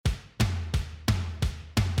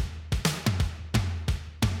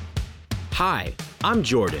Hi, I'm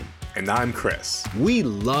Jordan. And I'm Chris. We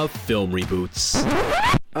love film reboots.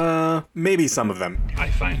 Maybe some of them. I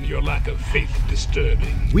find your lack of faith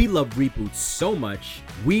disturbing. We love reboots so much,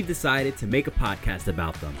 we've decided to make a podcast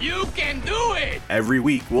about them. You can do it! Every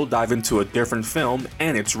week, we'll dive into a different film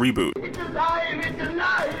and its reboot. It's alive! It's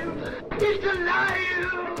alive! It's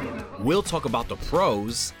alive! We'll talk about the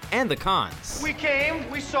pros and the cons. We came,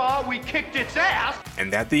 we saw, we kicked its ass.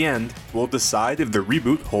 And at the end, we'll decide if the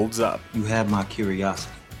reboot holds up. You have my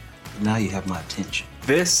curiosity. Now you have my attention.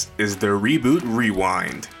 This is the Reboot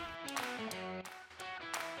Rewind.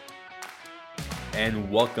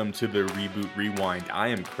 And welcome to the Reboot Rewind. I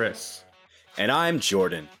am Chris. And I'm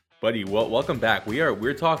Jordan. Buddy, welcome back.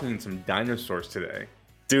 We're talking some dinosaurs today.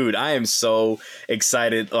 Dude, I am so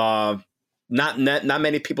excited. Not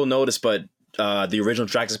many people notice, but the original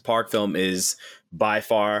Jurassic Park film is by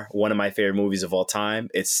far one of my favorite movies of all time.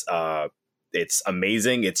 It's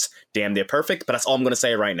amazing. It's damn near perfect, but that's all I'm going to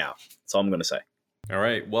say right now. That's all I'm going to say. All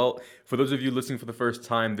right. Well, for those of you listening for the first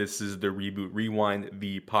time, this is the Reboot Rewind,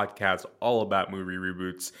 the podcast all about movie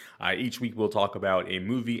reboots. Each week we'll talk about a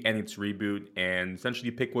movie and its reboot and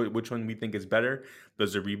essentially pick which one we think is better.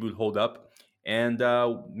 Does the reboot hold up? And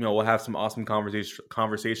we'll have some awesome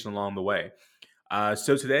conversation along the way.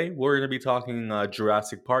 So today we're going to be talking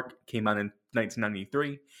Jurassic Park, came out in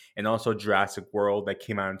 1993, and also Jurassic World that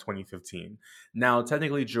came out in 2015. Now,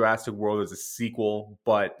 technically Jurassic World is a sequel,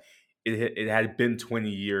 but it had been 20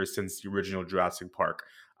 years since the original Jurassic Park.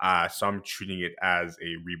 So I'm treating it as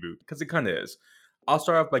a reboot because it kind of is. I'll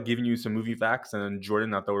start off by giving you some movie facts, and then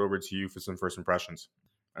Jordan, I'll throw it over to you for some first impressions.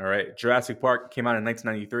 All right, Jurassic Park came out in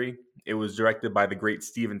 1993. It was directed by the great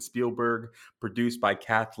Steven Spielberg, produced by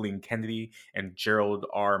Kathleen Kennedy and Gerald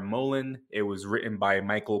R. Mullen. It was written by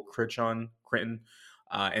Michael Crichton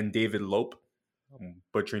and David Lope. I'm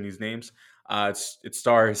butchering these names. It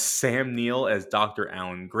stars Sam Neill as Dr.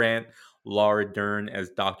 Alan Grant, Laura Dern as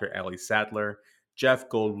Dr. Ellie Sattler, Jeff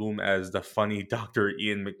Goldblum as the funny Dr.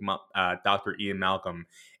 Ian Malcolm,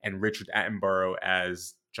 and Richard Attenborough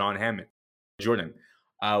as John Hammond. Jordan,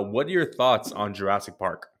 what are your thoughts on Jurassic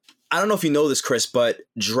Park? I don't know if you know this, Chris, but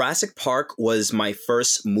Jurassic Park was my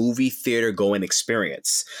first movie theater going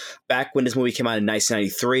experience. Back when this movie came out in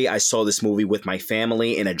 1993, I saw this movie with my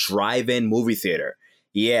family in a drive-in movie theater.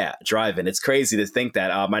 Yeah, drive-in. It's crazy to think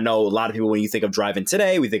that. I know a lot of people, when you think of drive-in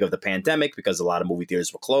today, we think of the pandemic because a lot of movie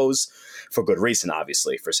theaters were closed for good reason,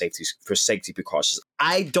 obviously, for safety precautions.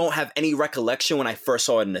 I don't have any recollection when I first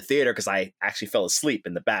saw it in the theater because I actually fell asleep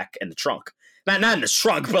in the back in the trunk. Not in the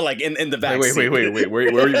trunk, but like in the back. Wait. Where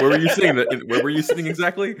were you sitting? Where were you sitting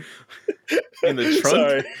exactly? In the trunk?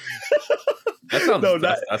 Sorry.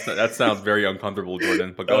 That sounds very uncomfortable,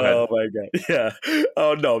 Jordan. But go ahead. Oh my god. Yeah.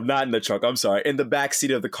 Oh no, not in the trunk. I'm sorry. In the back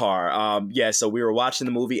seat of the car. So we were watching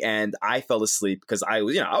the movie and I fell asleep because I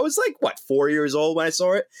was like 4 years old when I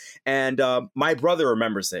saw it, and my brother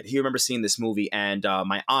remembers it. He remembers seeing this movie, and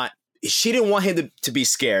my aunt. She didn't want him to be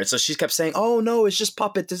scared, so she kept saying, "Oh no, it's just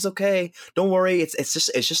puppets. It's okay. Don't worry. It's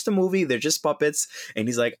just a movie. They're just puppets." And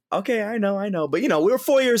he's like, "Okay, I know." But we were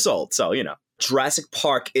 4 years old, so Jurassic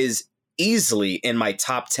Park is easily in my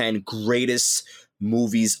top 10 greatest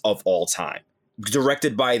movies of all time.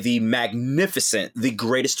 Directed by the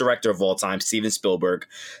greatest director of all time, Steven Spielberg.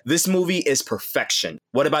 This movie is perfection.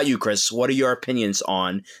 What about you, Chris? What are your opinions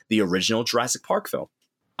on the original Jurassic Park film?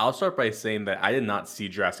 I'll start by saying that I did not see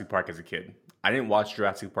Jurassic Park as a kid. I didn't watch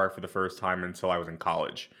Jurassic Park for the first time until I was in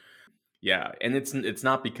college. Yeah, and it's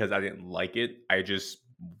not because I didn't like it. I just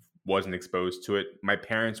wasn't exposed to it. My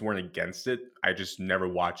parents weren't against it. I just never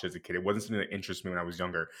watched it as a kid. It wasn't something that interested me when I was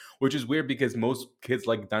younger, which is weird because most kids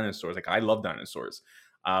like dinosaurs. Like I love dinosaurs,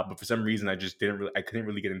 but for some reason I couldn't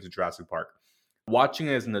really get into Jurassic Park. Watching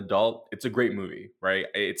it as an adult, it's a great movie, right?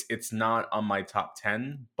 It's not on my top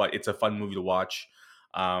 10, but it's a fun movie to watch.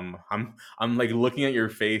 I'm like looking at your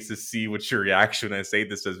face to see what your reaction when I say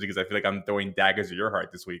this is, because I feel like I'm throwing daggers at your heart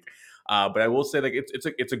this week. But I will say, like,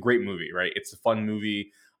 it's a great movie, right? It's a fun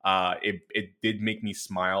movie. It did make me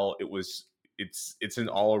smile. It's an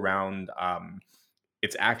all around.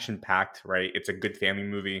 It's action packed, right? It's a good family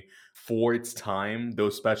movie for its time.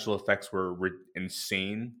 Those special effects were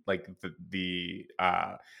insane. Like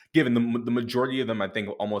given the majority of them, I think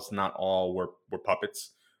almost not all were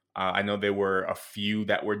puppets. I know there were a few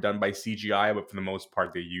that were done by CGI, but for the most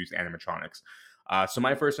part, they used animatronics. So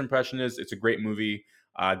my first impression is it's a great movie.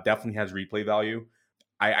 Definitely has replay value.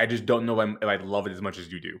 I just don't know if I love it as much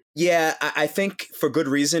as you do. Yeah, I think for good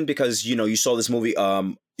reason, because, you saw this movie,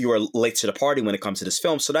 you were late to the party when it comes to this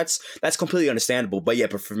film. So that's completely understandable. But yeah,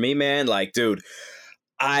 but for me, man, like, dude,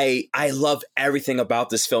 I love everything about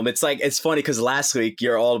this film. It's like, it's funny because last week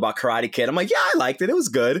you're all about Karate Kid. I'm like, yeah, I liked it. It was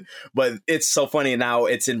good. But it's so funny now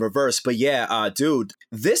it's in reverse. But yeah, dude,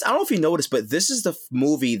 this, I don't know if you noticed, but this is the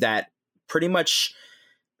movie that pretty much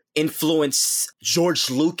influenced George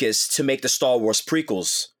Lucas to make the Star Wars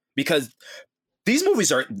prequels. Because these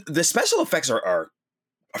movies the special effects are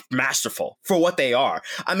masterful for what they are.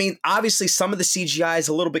 I mean, obviously some of the CGI is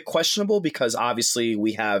a little bit questionable because obviously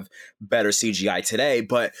we have better CGI today,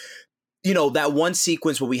 but you know, that one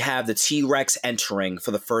sequence where we have the T-Rex entering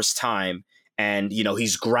for the first time and, you know,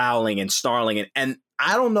 he's growling and snarling and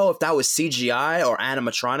I don't know if that was CGI or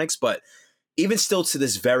animatronics, but even still to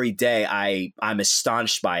this very day, I'm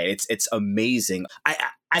astonished by it. It's amazing.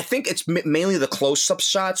 I think it's mainly the close-up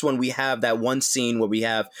shots when we have that one scene where we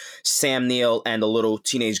have Sam Neill and the little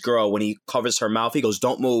teenage girl when he covers her mouth. He goes,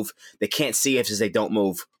 "Don't move." They can't see if they don't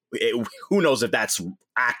move. Who knows if that's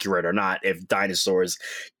accurate or not? If dinosaurs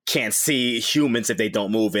can't see humans if they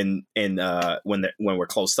don't move in when we're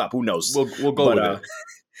close up, who knows? We'll go with it.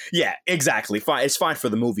 Yeah, exactly. Fine. It's fine for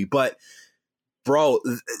the movie, but. Bro,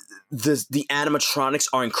 the animatronics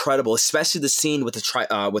are incredible, especially the scene with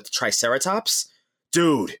the Triceratops.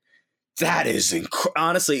 Dude, that is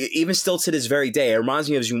honestly, even still to this very day, it reminds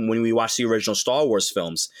me of when we watched the original Star Wars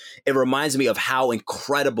films. It reminds me of how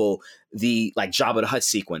incredible the Jabba the Hutt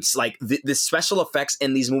sequence. Like the special effects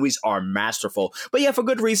in these movies are masterful. But yeah, for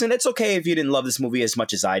good reason. It's okay if you didn't love this movie as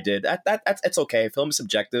much as I did. It's okay. Film is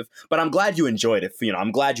subjective. But I'm glad you enjoyed it. You know,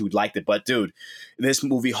 I'm glad you liked it. But dude, this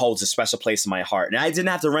movie holds a special place in my heart. And I didn't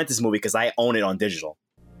have to rent this movie because I own it on digital.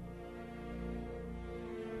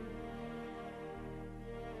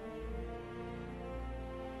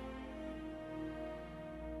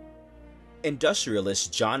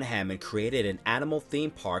 Industrialist John Hammond created an animal theme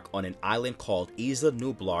park on an island called Isla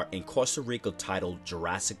Nublar in Costa Rica titled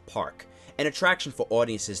Jurassic Park, an attraction for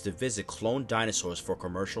audiences to visit cloned dinosaurs for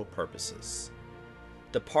commercial purposes.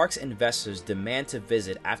 The park's investors demand to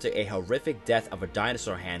visit after a horrific death of a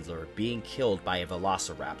dinosaur handler being killed by a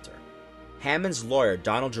velociraptor. Hammond's lawyer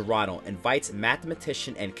Donald Gerano invites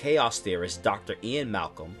mathematician and chaos theorist Dr. Ian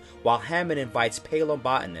Malcolm, while Hammond invites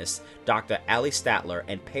paleobotanist Dr. Ali Statler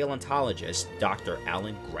and paleontologist Dr.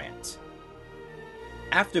 Alan Grant.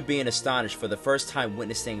 After being astonished for the first time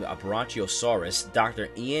witnessing a Bronchiosaurus, Dr.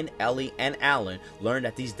 Ian, Ellie, and Alan learn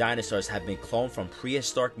that these dinosaurs have been cloned from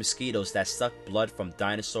prehistoric mosquitoes that sucked blood from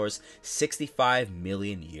dinosaurs 65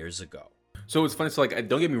 million years ago. So it's funny. So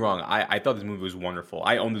don't get me wrong. I thought this movie was wonderful.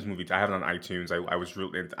 I own this movie. I have it on iTunes.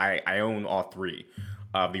 I own all three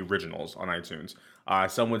of the originals on iTunes.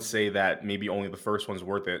 Some would say that maybe only the first one's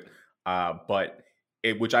worth it,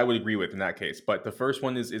 which I would agree with in that case. But the first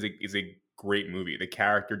one is a great movie. The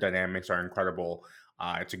character dynamics are incredible.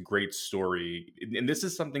 It's a great story, and this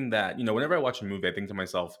is something that, you know, whenever I watch a movie, I think to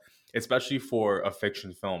myself, especially for a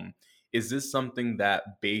fiction film, is this something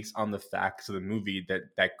that, based on the facts of the movie,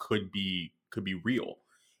 that could be real?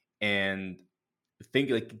 And think,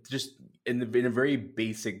 just in a very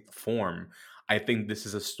basic form, I think this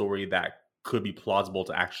is a story that could be plausible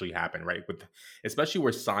to actually happen, right? Especially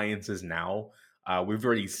where science is now, we've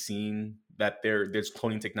already seen that there's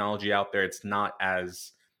cloning technology out there. It's not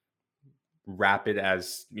as rapid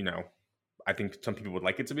as, you know, I think some people would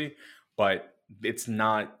like it to be, but it's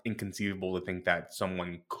not inconceivable to think that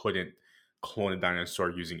someone couldn't clone a dinosaur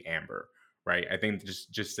using amber, right? I think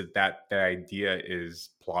just that idea is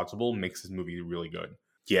plausible makes this movie really good.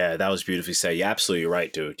 Yeah, that was beautifully said. You're absolutely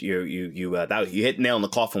right, dude. You hit nail in the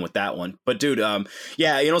coffin with that one. But dude,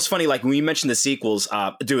 yeah, you know, it's funny. Like when you mentioned the sequels,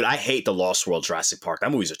 dude, I hate the Lost World Jurassic Park.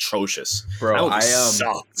 That movie's atrocious, bro. That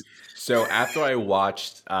sucked. So after I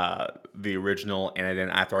watched the original, and then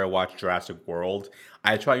after I watched Jurassic World,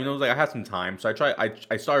 I tried. You know, I had some time, so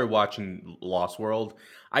I started watching Lost World.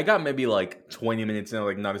 I got maybe 20 minutes in. I'm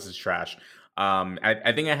like, no, this is trash.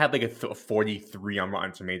 I think I had a 43 on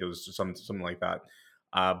Rotten Tomatoes or something like that.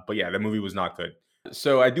 But yeah, the movie was not good.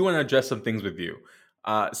 So I do want to address some things with you.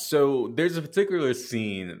 So there's a particular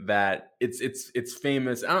scene that it's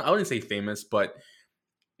famous. I wouldn't say famous, but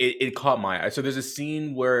it caught my eye. So there's a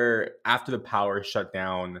scene where after the power is shut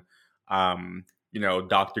down, you know,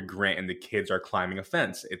 Dr. Grant and the kids are climbing a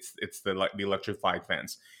fence. It's the electrified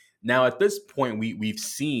fence. Now at this point, we've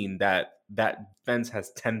seen that fence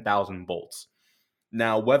has 10,000 volts.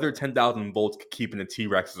 Now whether 10,000 volts could keep in a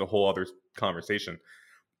T-Rex is a whole other conversation.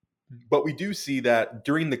 But we do see that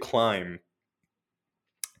during the climb,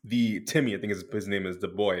 Timmy, I think his name is the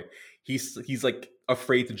boy, he's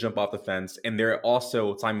afraid to jump off the fence, and they're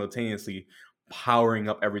also simultaneously powering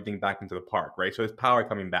up everything back into the park, right? So there's power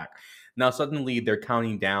coming back. Now suddenly they're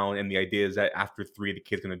counting down, and the idea is that after 3, the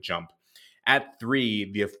kid's gonna jump. At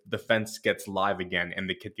 3, the fence gets live again, and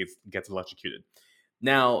the kid gets electrocuted.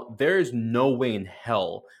 Now, there's no way in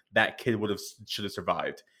hell that kid should have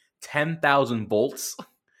survived. 10,000 volts.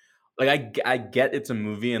 Like I get it's a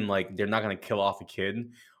movie and like they're not gonna kill off a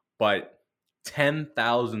kid, but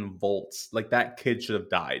 10,000 volts, like that kid should have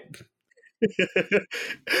died.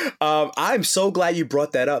 I'm so glad you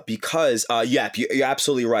brought that up because, you're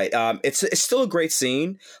absolutely right. It's still a great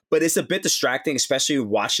scene, but it's a bit distracting, especially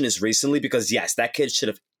watching this recently. Because yes, that kid should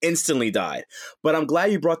have instantly died. But I'm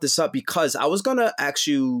glad you brought this up because I was gonna ask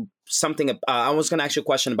you something. I was gonna ask you a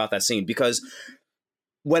question about that scene because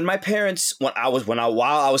when my parents, while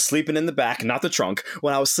I was sleeping in the back, not the trunk,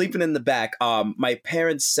 when I was sleeping in the back, my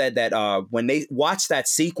parents said that when they watched that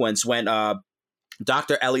sequence when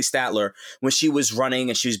Dr. Ellie Statler, when she was running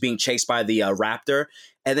and she was being chased by the raptor,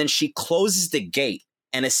 and then she closes the gate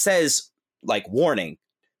and it says like warning,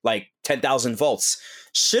 like 10,000 volts.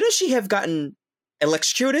 Shouldn't she have gotten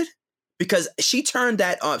electrocuted? Because she turned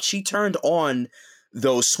on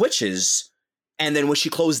those switches, and then when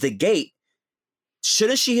she closed the gate,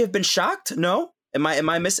 shouldn't she have been shocked? No? Am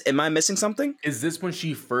I missing something? Is this when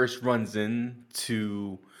she first runs in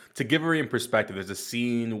to give her in perspective? There's a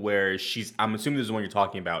scene where I'm assuming this is the one you're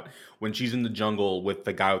talking about, when she's in the jungle with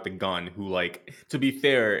the guy with the gun who, like, to be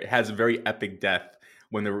fair, has a very epic death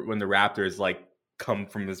when the raptors like come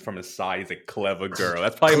from his side. He's like, clever girl.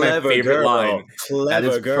 That's probably my favorite line. That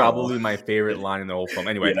is probably my favorite line in the whole film.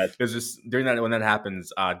 Anyway, there's this during that when that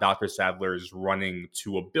happens, Dr. Sadler is running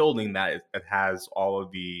to a building that has all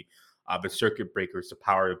of the circuit breakers to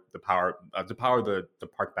power the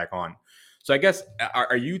park back on. So I guess,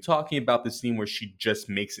 are you talking about the scene where she just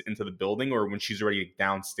makes it into the building, or when she's already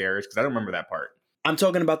downstairs? Because I don't remember that part. I'm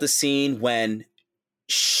talking about the scene when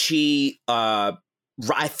she,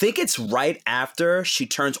 I think it's right after she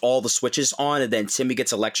turns all the switches on and then Timmy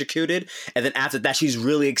gets electrocuted. And then after that, she's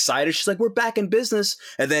really excited. She's like, we're back in business.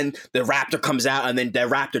 And then the raptor comes out and then the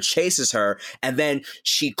raptor chases her. And then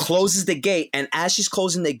she closes the gate. And as she's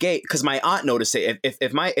closing the gate, because my aunt noticed it,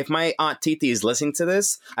 if my aunt Titi is listening to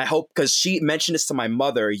this, I hope, because she mentioned this to my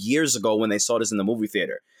mother years ago when they saw this in the movie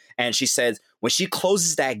theater. And she said, when she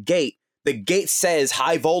closes that gate, the gate says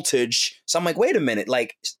high voltage. So I'm like, wait a minute.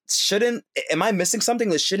 Like, am I missing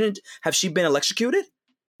something? Shouldn't have she been electrocuted?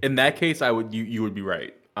 In that case, you would be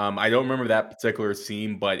right. I don't remember that particular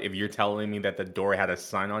scene, but if you're telling me that the door had a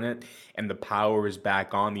sign on it and the power is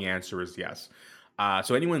back on, the answer is yes.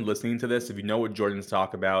 So anyone listening to this, if you know what Jordan's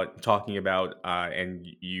talking about, and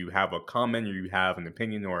you have a comment or you have an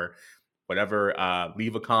opinion or whatever,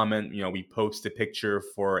 leave a comment. You know, we post a picture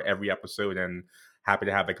for every episode, and happy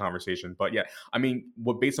to have the conversation. But yeah, I mean,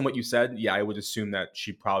 based on what you said, yeah, I would assume that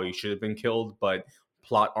she probably should have been killed, but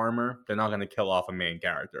plot armor, they're not going to kill off a main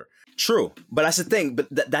character. True. But that's the thing. But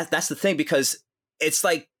that's the thing, because it's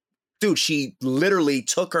like, dude, she literally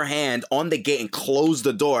took her hand on the gate and closed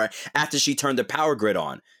the door after she turned the power grid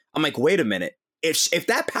on. I'm like, wait a minute. If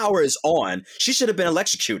that power is on, she should have been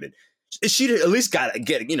electrocuted. She at least got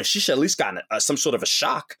she should at least gotten some sort of a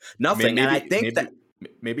shock. Nothing. And I think that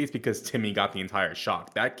maybe it's because Timmy got the entire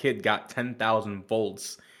shock. That kid got 10,000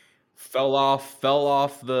 volts, fell off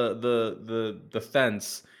the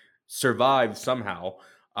fence, survived somehow.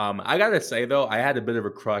 I gotta say though, I had a bit of a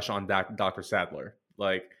crush on Dr. Sadler.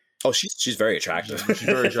 Like, oh, she's very attractive. She's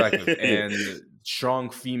very attractive, and strong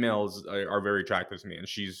females are very attractive to me, and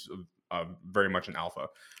she's very much an alpha.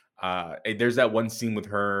 There's that one scene with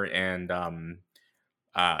her and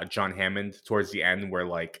John Hammond towards the end where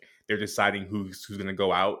like they're deciding who's going to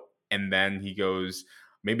go out, and then he goes,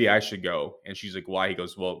 maybe I should go, and she's like, why? He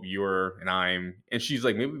goes, well, you're and I'm, and she's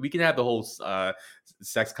like, maybe we can have the whole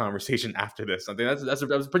sex conversation after this. I think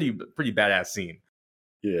that was a pretty badass scene.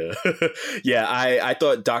 Yeah. Yeah, I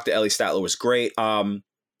thought Dr. Ellie Statler was great.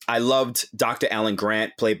 I loved Dr. Alan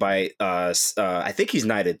Grant, played by I think he's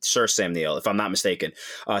knighted, Sir Sam Neill, if I'm not mistaken.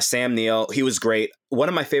 Sam Neill, he was great. One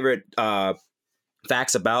of my favorite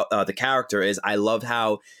facts about the character is I loved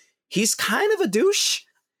how he's kind of a douche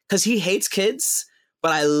because he hates kids,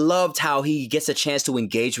 but I loved how he gets a chance to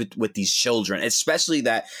engage with these children, especially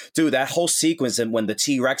that whole sequence and when the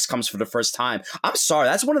T-Rex comes for the first time. I'm sorry,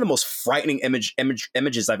 that's one of the most frightening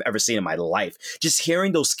images I've ever seen in my life. Just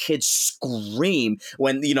hearing those kids scream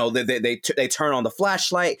when, you know, they turn on the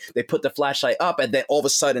flashlight, they put the flashlight up, and then all of a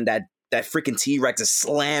sudden that freaking T-Rex is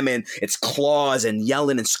slamming its claws and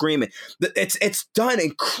yelling and screaming. It's done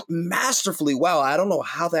masterfully well. I don't know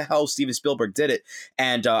how the hell Steven Spielberg did it.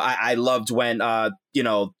 And I loved when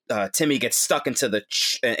Timmy gets stuck into the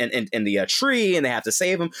in the tree and they have to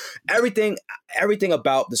save him. Everything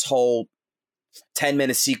about this whole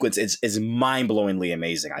 10-minute sequence is mind-blowingly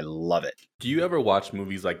amazing. I love it. Do you ever watch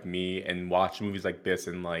movies like me and watch movies like this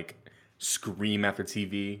and like scream at the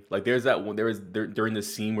TV? Like there's that one during the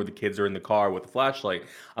scene where the kids are in the car with the flashlight.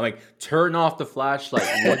 I'm like, turn off the flashlight.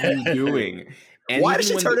 What are you doing? And Why did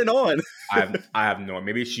she turn it on? I have no.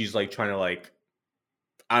 Maybe she's like trying to like,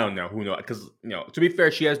 I don't know. Who knows? Because to be fair,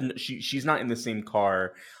 she's not in the same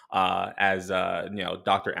car as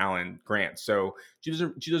Dr. Alan Grant, so she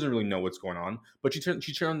doesn't really know what's going on. But she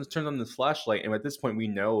turns on this flashlight, and at this point, we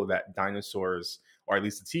know that dinosaurs, or at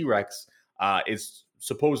least the T-Rex, is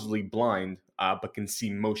supposedly blind, but can see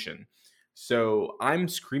motion. So I'm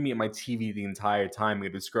screaming at my TV the entire time.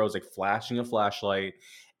 This girl's like flashing a flashlight,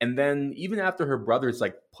 and then even after her brothers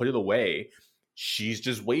like put it away, she's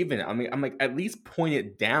just waving it. I mean, I'm like, at least point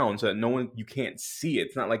it down so that you can't see it.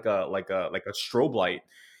 It's not like a strobe light.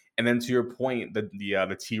 And then to your point,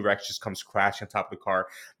 the T-Rex just comes crashing on top of the car.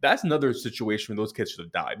 That's another situation where those kids should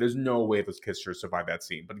have died. There's no way those kids should have survived that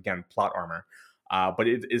scene. But again, plot armor. But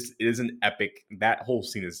it is an epic. That whole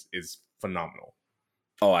scene is phenomenal.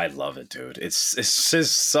 Oh, I love it, dude. It's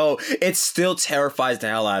just so, it still terrifies the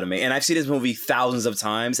hell out of me. And I've seen this movie thousands of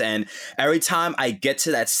times, and every time I get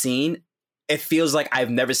to that scene, it feels like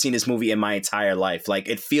I've never seen this movie in my entire life. Like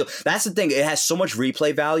that's the thing. It has so much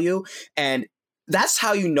replay value, and that's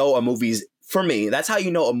how you know a movie's, for me, that's how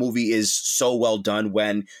you know a movie is so well done,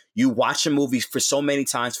 when you watch a movie for so many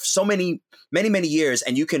times, for so many years,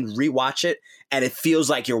 and you can rewatch it and it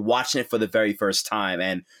feels like you're watching it for the very first time.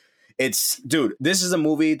 And dude, this is a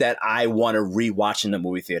movie that I want to rewatch in the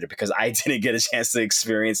movie theater, because I didn't get a chance to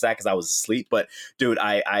experience that because I was asleep. But dude,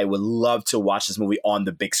 I would love to watch this movie on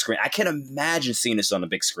the big screen. I can't imagine seeing this on the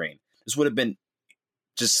big screen. This would have been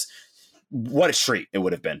just, what a treat it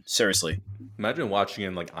would have been. Seriously. Imagine watching it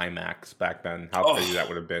in like IMAX back then. How crazy that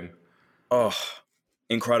would have been. Oh,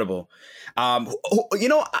 incredible. You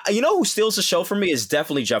know who steals the show for me is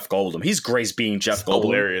definitely Jeff Goldblum. He's great being Jeff Goldblum.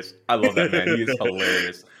 Hilarious. I love that man. He is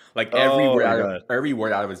hilarious. Like every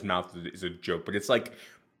word out of his mouth is a joke, but it's like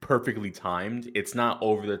perfectly timed. It's not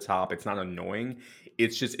over the top. It's not annoying.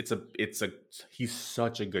 It's just he's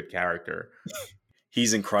such a good character.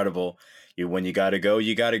 He's incredible. When you gotta go,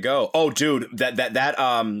 you gotta go. Oh, dude, that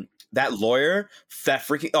lawyer, that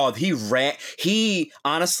freaking he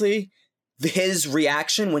honestly, his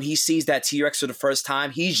reaction when he sees that T-Rex for the first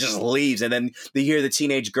time, he just leaves, and then they hear the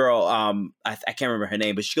teenage girl, I can't remember her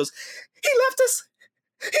name, but she goes, he left us.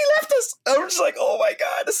 I'm just like, oh my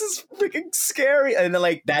god, this is freaking scary. And then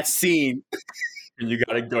like that scene, and you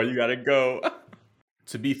gotta go.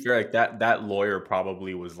 To be fair, like that lawyer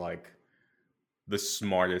probably was like the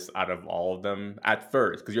smartest out of all of them at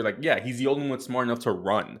first, because you're like, yeah, he's the only one smart enough to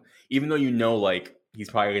run, even though like he's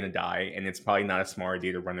probably gonna die, and it's probably not a smart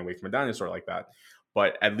idea to run away from a dinosaur like that.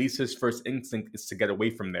 But at least his first instinct is to get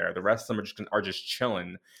away from there. The rest of them are just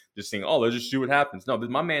chilling, just saying, oh, let's just see what happens. No,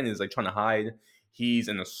 my man is like trying to hide. He's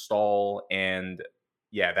in a stall, and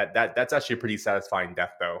yeah, that's actually a pretty satisfying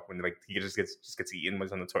death though, when like he just gets eaten when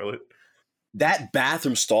he's on the toilet. That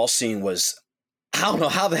bathroom stall scene was, I don't know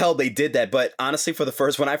how the hell they did that, but honestly,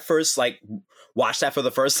 when I first like watched that for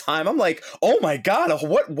the first time, I'm like, oh my god,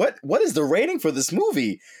 what is the rating for this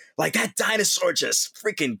movie? Like that dinosaur just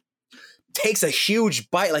freaking takes a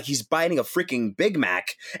huge bite, like he's biting a freaking Big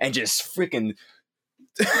Mac, and just freaking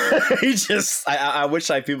he just, I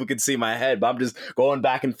wish people could see my head, but I'm just going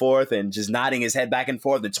back and forth and just nodding his head back and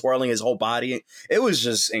forth and twirling his whole body. It was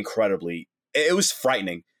just it was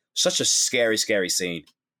frightening. Such a scary scene.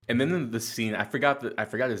 And then the scene, I forgot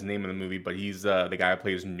his name in the movie, but he's the guy who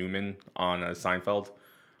plays Newman on Seinfeld.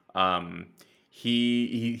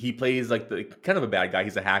 He plays like the kind of a bad guy.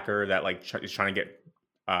 He's a hacker that like is trying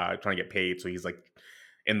to get paid. So he's like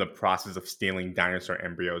in the process of stealing dinosaur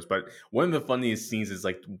embryos. But one of the funniest scenes is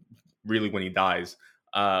like really when he dies,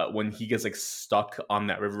 when he gets like stuck on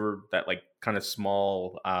that river, that like kind of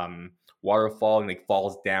small waterfall, and like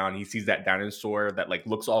falls down. He sees that dinosaur that like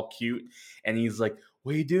looks all cute, and he's like,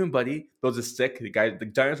 what are you doing, buddy? Throws a stick.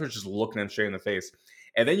 The dinosaur's just looking at him straight in the face.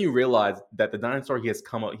 And then you realize that the dinosaur he has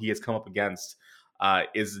come up against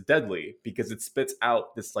is deadly, because it spits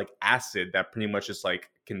out this like acid that pretty much just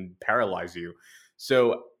like can paralyze you.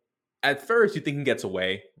 So at first you think he gets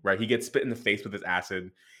away, right? He gets spit in the face with his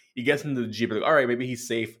acid. He gets into the Jeep, like, all right, maybe he's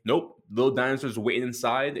safe. Nope. Little dinosaur's waiting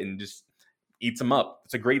inside and just eats him up.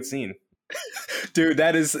 It's a great scene. Dude,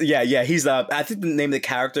 that is, yeah. He's I think the name of the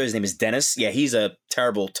character, his name is Dennis. Yeah, he's a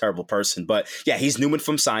terrible person. But yeah, he's Newman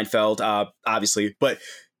from Seinfeld, obviously. But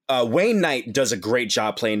Wayne Knight does a great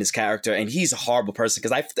job playing this character, and he's a horrible person,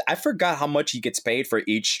 because I forgot how much he gets paid for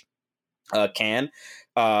each can.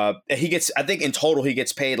 He gets, I think in total he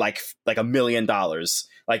gets paid like $1 million,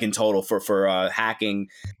 like in total for hacking.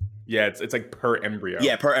 Yeah, it's like per embryo.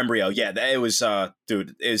 Yeah, per embryo. Yeah, it was,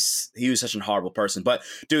 dude, he was such a horrible person. But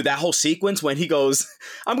dude, that whole sequence when he goes,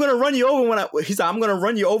 "I'm gonna run you over he's like, I'm gonna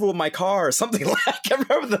run you over with my car," or something like. I can't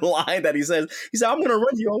remember the line that he says. He said, "I'm gonna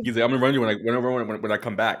run you over." He's like, "I'm gonna run you when I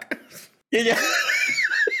come back." Yeah.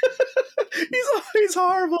 He's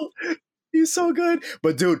horrible. He's so good.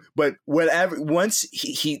 But dude, once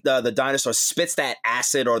the dinosaur spits that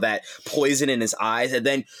acid or that poison in his eyes, and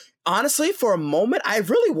then honestly, for a moment, I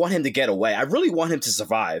really want him to get away. I really want him to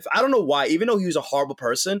survive. I don't know why. Even though he was a horrible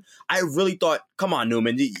person, I really thought, come on,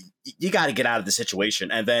 Newman, you got to get out of the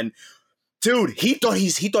situation. And then, dude, he thought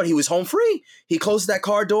he was home free. He closes that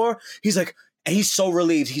car door. He's like, and he's so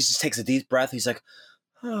relieved. He just takes a deep breath. He's like,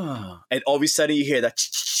 oh. And all of a sudden you hear that,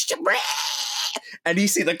 and you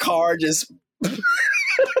see the car just.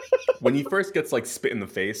 When he first gets like spit in the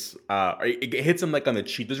face, it hits him like on the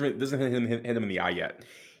cheek. Doesn't hit him in the eye yet.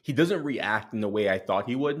 He doesn't react in the way I thought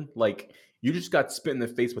he would. Like, you just got spit in the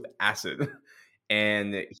face with acid,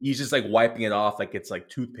 and he's just like wiping it off like it's like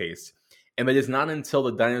toothpaste. And then it's not until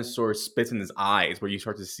the dinosaur spits in his eyes where you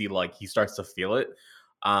start to see like he starts to feel it.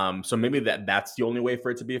 So maybe that's the only way for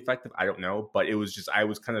it to be effective. I don't know, but it was just, I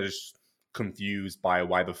was kind of just confused by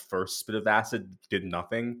why the first spit of acid did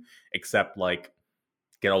nothing except like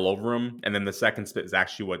get all over him, and then the second spit is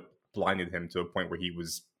actually what blinded him to a point where he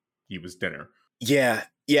was dinner. Yeah.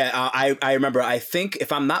 I remember. I think,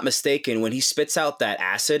 if I'm not mistaken, when he spits out that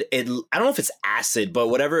acid, I don't know if it's acid, but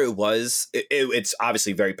whatever it was, it's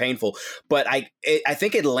obviously very painful. But I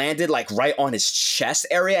think it landed like right on his chest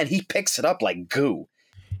area, and he picks it up like goo.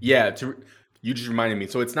 Yeah, you just reminded me.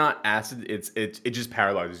 So it's not acid; it just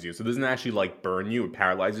paralyzes you. So it doesn't actually like burn you; it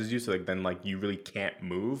paralyzes you. So like then like you really can't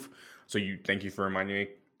move. So thank you for reminding me.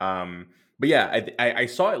 But yeah, I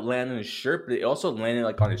saw it land on his shirt, but it also landed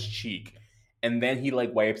like on his cheek, and then he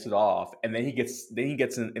like wipes it off, and then he gets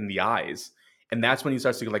in the eyes, and that's when he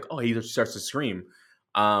starts to get like, oh, he starts to scream.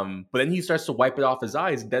 But then he starts to wipe it off his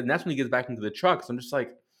eyes. Then that's when he gets back into the truck. So I'm just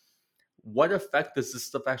like, what effect does this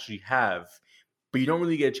stuff actually have? But you don't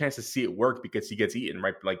really get a chance to see it work because he gets eaten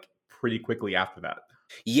right like pretty quickly after that.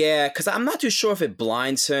 Yeah, because I'm not too sure if it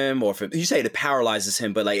blinds him or if you say it paralyzes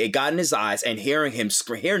him, but like it got in his eyes, and hearing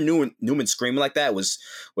Newman screaming like that was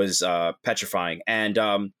petrifying. And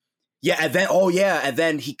and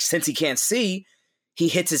then he, since he can't see, he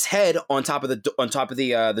hits his head on top of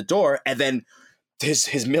the door, and then his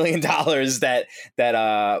 $1 million that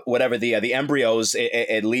whatever the embryos,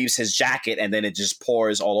 it leaves his jacket, and then it just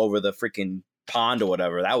pours all over the freaking pond or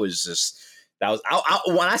whatever. When I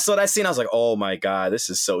saw that scene, I was like, "Oh my god,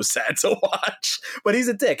 this is so sad to watch." But he's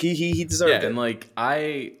a dick. He deserved it. And like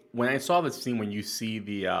when I saw the scene when you see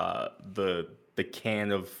the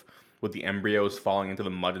can of with the embryos falling into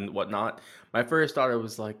the mud and whatnot, my first thought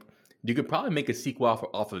was like, you could probably make a sequel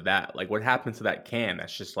off of that. Like, what happens to that can?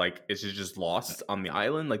 That's just like it's just lost on the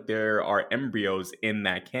island. Like, there are embryos in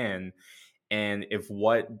that can, and if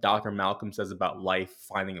what Dr. Malcolm says about life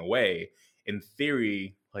finding a way, in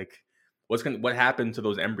theory, like. What happened to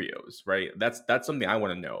those embryos, right? That's something I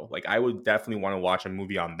want to know. Like, I would definitely want to watch a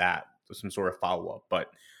movie on that, some sort of follow-up. But,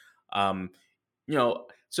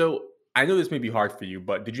 so I know this may be hard for you,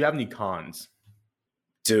 but did you have any cons?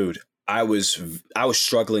 Dude, I was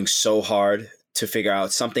struggling so hard to figure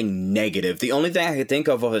out something negative. The only thing I could think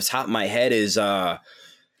of off the top of my head is,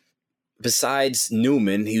 besides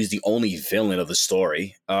Newman, he was the only villain of the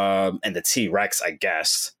story, and the T-Rex, I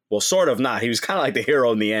guess. Well, sort of not. He was kind of like the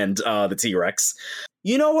hero in the end, the T-Rex.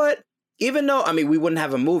 You know what? Even though, I mean, we wouldn't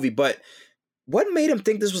have a movie, but what made him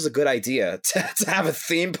think this was a good idea to have a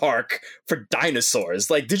theme park for dinosaurs?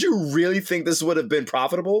 Like, did you really think this would have been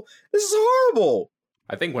profitable? This is horrible.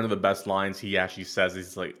 I think one of the best lines he actually says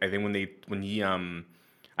is like, I think when he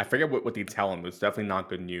I forget what they tell him, but it's definitely not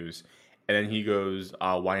good news. And then he goes,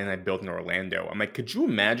 why didn't I build in Orlando? I'm like, could you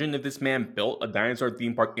imagine if this man built a dinosaur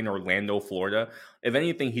theme park in Orlando, Florida? If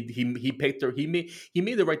anything, he made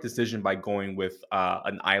the right decision by going with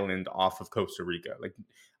an island off of Costa Rica. Like,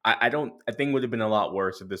 I think it would have been a lot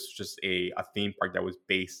worse if this was just a theme park that was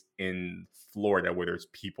based in Florida where there's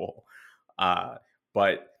people.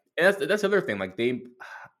 But that's the other thing. Like,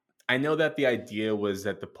 I know that the idea was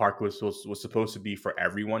that the park was supposed to be for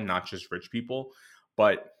everyone, not just rich people,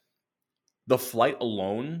 but the flight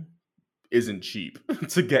alone isn't cheap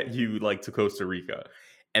to get you like to Costa Rica,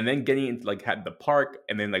 and then getting into like the park,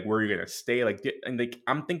 and then like where you're gonna stay. Like, and like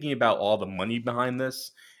I'm thinking about all the money behind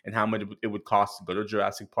this and how much it would cost to go to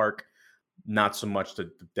Jurassic Park. Not so much the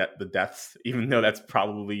deaths, even though that's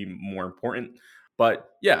probably more important. But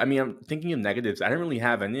yeah, I mean, I'm thinking of negatives. I didn't really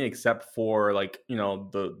have any except for like,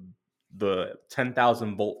 the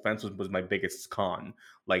 10,000 volt fence was my biggest con.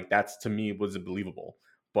 Like that's to me was believable.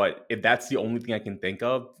 But if that's the only thing I can think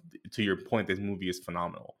of, to your point, this movie is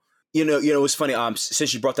phenomenal. It was funny.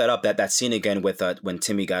 Since you brought that up, that scene again with when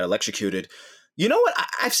Timmy got electrocuted. You know what?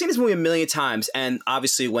 I've seen this movie a million times, and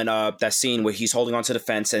obviously when that scene where he's holding onto the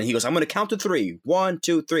fence and he goes, "I'm going to count to 3. 1,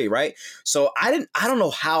 2, 3." Right? So I don't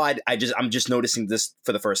know how I'm just noticing this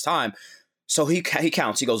for the first time. So he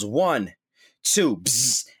counts. He goes 1, 2,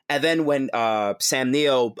 bzz. And then when Sam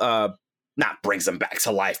Neill not brings him back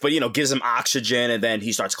to life, but gives him oxygen, and then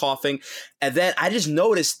he starts coughing, and then I just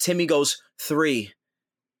noticed Timmy goes 3.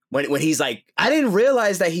 When he's like, I didn't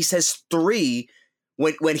realize that he says 3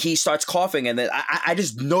 when he starts coughing, and then I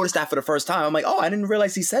just noticed that for the first time. I'm like, oh, I didn't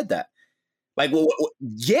realize he said that. Like,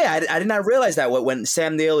 yeah, I did not realize that when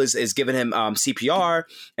Sam Neill is giving him CPR,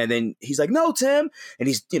 and then he's like, "No, Tim," and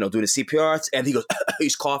he's doing the CPR, and he goes,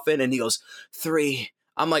 he's coughing, and he goes 3.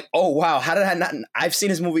 I'm like, oh wow, how did I not? I've seen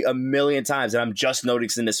this movie a million times, and I'm just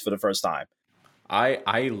noticing this for the first time.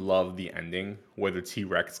 I love the ending where the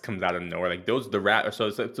T-Rex comes out of nowhere. Like the rat. So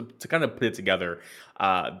to kind of put it together,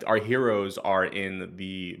 our heroes are in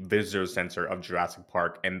the visitor center of Jurassic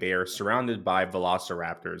Park, and they are surrounded by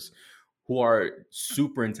velociraptors who are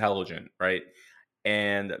super intelligent, right?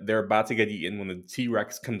 And they're about to get eaten when the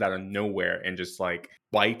T-Rex comes out of nowhere and just like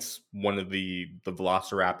bites one of the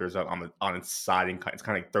velociraptors on its side, and it's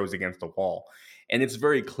kind of like throws against the wall. And it's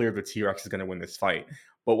very clear the T-Rex is going to win this fight.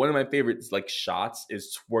 But one of my favorite like shots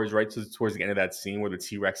is towards the end of that scene where the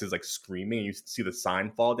T-Rex is like screaming and you see the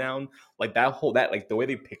sign fall down. Like that like the way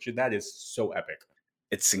they pictured that is so epic.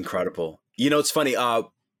 It's incredible. It's funny.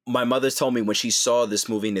 My mother told me when she saw this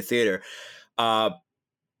movie in the theater,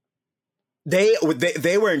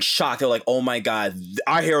 they were in shock. They're like, "Oh my god,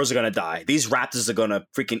 our heroes are gonna die. These raptors are gonna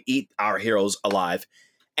freaking eat our heroes alive."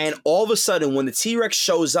 And all of a sudden, when the T-Rex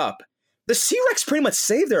shows up, the T-Rex pretty much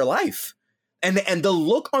saved their life. And the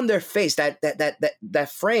look on their face,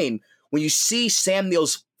 that frame, when you see Sam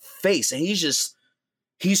Neill's face, and he's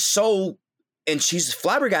so, and she's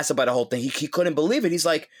flabbergasted by the whole thing. He couldn't believe it. He's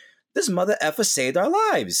like, this mother effer saved our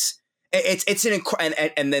lives. It's an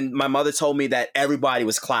and then my mother told me that everybody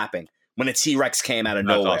was clapping when the T-Rex came out of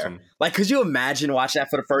nowhere. Awesome. Like, could you imagine watching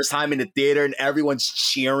that for the first time in the theater and everyone's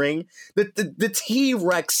cheering? The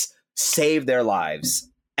T-Rex saved their lives.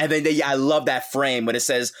 And then I love that frame when it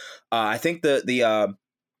says, I think the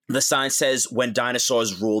sign says, "When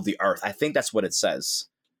dinosaurs ruled the earth." I think that's what it says.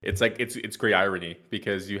 It's like it's great irony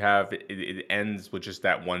because you have it ends with just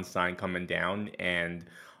that one sign coming down, and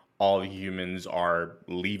all the humans are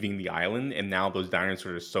leaving the island, and now those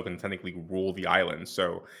dinosaurs so can technically rule the island.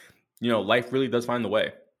 So, life really does find the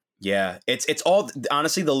way. Yeah, it's all,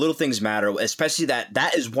 honestly, the little things matter, especially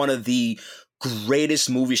that is one of the greatest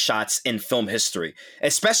movie shots in film history,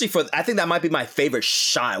 especially I think that might be my favorite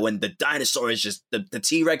shot when the dinosaur is just the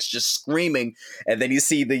T-Rex just screaming, and then you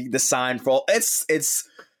see the sign fall. It's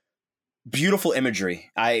beautiful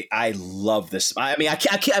imagery. I love this. I mean, I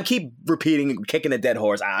keep repeating, kicking a dead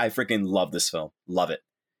horse. I freaking love this film. Love it.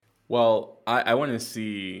 Well, I want to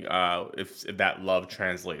see if that love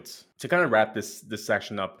translates. To kind of wrap this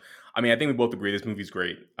section up, I mean, I think we both agree this movie's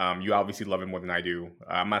great. You obviously love it more than I do.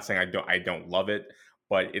 I'm not saying I don't love it,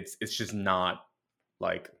 but it's just not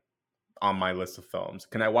like on my list of films.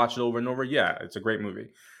 Can I watch it over and over? Yeah, it's a great movie.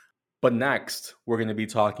 But next, we're going to be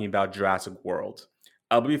talking about Jurassic World.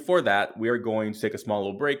 But before that, we are going to take a small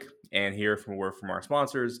little break and hear from a word from our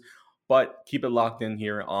sponsors. But keep it locked in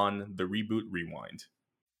here on the Reboot Rewind.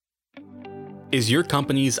 Is your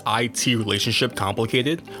company's IT relationship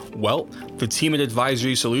complicated? Well, the team at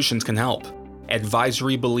Advisory Solutions can help.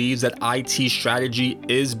 Advisory believes that IT strategy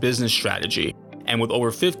is business strategy. And with over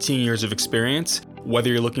 15 years of experience, whether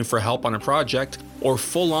you're looking for help on a project or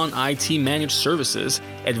full-on IT managed services,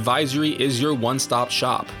 Advisory is your one-stop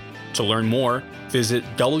shop. To learn more, visit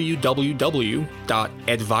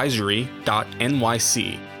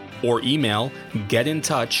www.advisory.nyc or email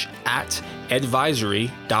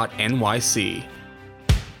getintouch@advisory.nyc.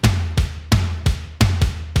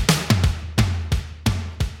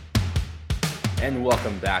 And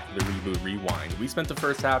welcome back to the Reboot Rewind. We spent the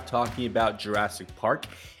first half talking about Jurassic Park,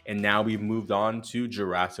 and now we've moved on to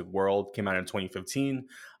Jurassic World. Came out in 2015.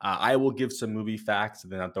 I will give some movie facts,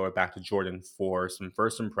 and then I'll throw it back to Jordan for some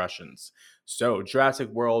first impressions. So Jurassic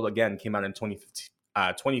World, again, came out in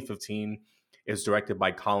 2015. Is directed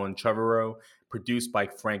by Colin Trevorrow, produced by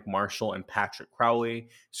Frank Marshall and Patrick Crowley,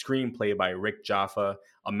 screenplay by Rick Jaffa,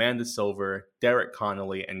 Amanda Silver, Derek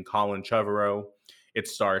Connolly, and Colin Trevorrow. It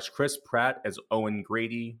stars Chris Pratt as Owen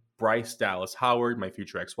Grady, Bryce Dallas Howard, my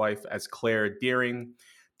future ex-wife, as Claire Deering,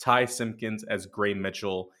 Ty Simpkins as Gray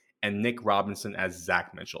Mitchell, and Nick Robinson as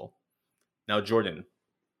Zach Mitchell. Now, Jordan,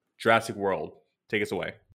 Jurassic World, take us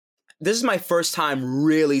away. This is my first time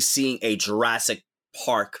really seeing a Jurassic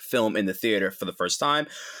Park film in the theater for the first time.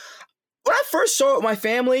 When I first saw it with my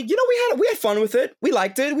family, we had fun with it. We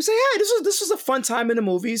liked it. We say, hey, this was a fun time in the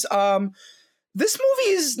movies. This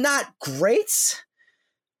movie is not great.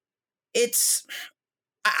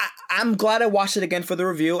 I'm glad I watched it again for the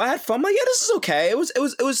review. I had fun. I'm like, yeah, this is okay.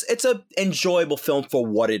 It's an enjoyable film for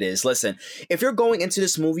what it is. Listen, if you're going into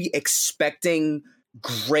this movie expecting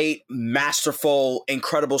great, masterful,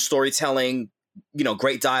 incredible storytelling,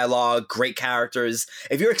 great dialogue, great characters,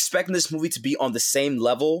 if you're expecting this movie to be on the same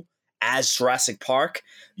level as Jurassic Park,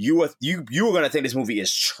 you were going to think this movie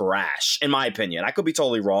is trash, in my opinion. I could be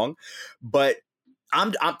totally wrong, but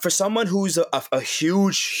I'm for someone who's a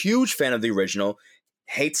huge fan of the original,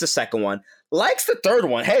 hates the second one, likes the third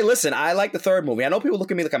one. Hey, listen, I like the third movie. I know people look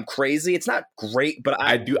at me like I'm crazy. It's not great, but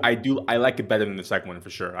I like it better than the second one for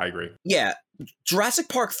sure. I agree. Yeah, Jurassic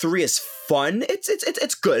Park 3 is fun.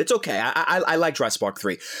 It's good. It's okay. I like Jurassic Park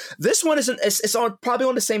 3. This one isn't. It's probably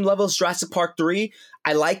on the same level as Jurassic Park 3.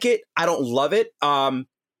 I like it. I don't love it.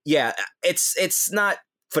 Yeah, it's not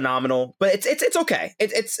phenomenal, but it's okay.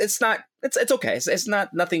 It's okay. It's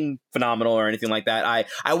not nothing phenomenal or anything like that.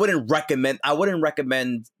 I wouldn't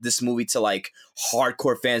recommend this movie to like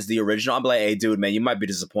hardcore fans of the original. I'm like, hey, dude, man, you might be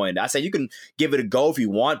disappointed. I say you can give it a go if you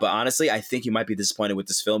want, but honestly, I think you might be disappointed with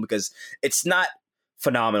this film because it's not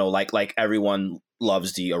phenomenal like everyone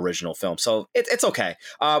loves the original film. So it's okay.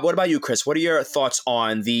 What about you, Chris? What are your thoughts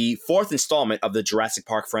on the fourth installment of the Jurassic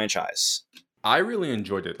Park franchise? I really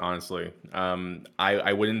enjoyed it, honestly.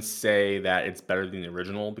 I wouldn't say that it's better than the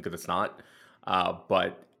original because it's not.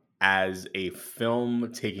 But as a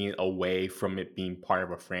film, taking it away from it being part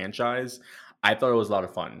of a franchise, I thought it was a lot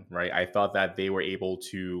of fun, right? I thought that they were able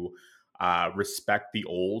to respect the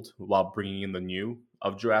old while bringing in the new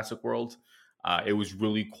of Jurassic World. It was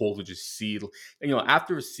really cool to just see,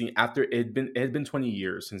 after it had been 20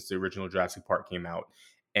 years since the original Jurassic Park came out.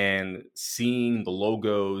 And seeing the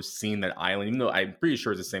logos, seeing that island, even though I'm pretty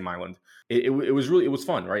sure it's the same island, it was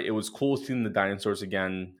fun, right? It was cool seeing the dinosaurs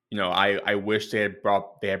again. I wish they had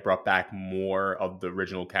brought back more of the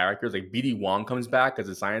original characters. Like BD Wong comes back as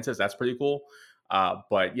a scientist, that's pretty cool.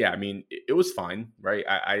 But yeah, I mean, it was fine, right?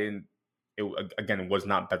 It was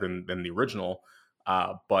not better than the original,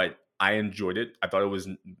 but I enjoyed it. I thought it was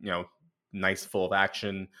nice, full of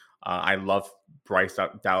action. I love Bryce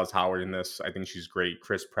Dallas Howard in this. I think she's great.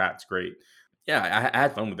 Chris Pratt's great. Yeah, I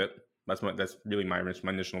had fun with it. That's really my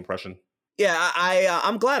initial impression. Yeah,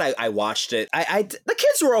 I'm glad I watched it. The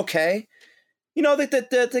kids were okay.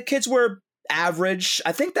 The kids were average.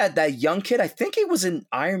 I think that young kid, I think he was in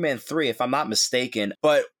Iron Man 3, if I'm not mistaken.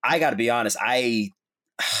 But I got to be honest, I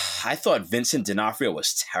thought Vincent D'Onofrio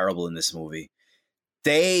was terrible in this movie.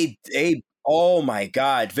 Oh my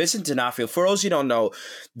God, Vincent D'Onofrio. For those you don't know,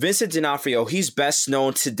 Vincent D'Onofrio, he's best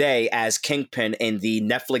known today as Kingpin in the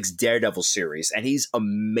Netflix Daredevil series, and he's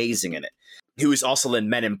amazing in it. He was also in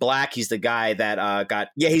Men in Black. He's the guy that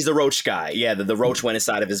he's the roach guy. Yeah, the roach went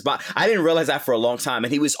inside of his body. I didn't realize that for a long time.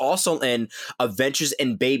 And he was also in Adventures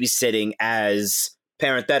in Babysitting as,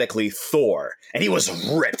 parenthetically, Thor. And he was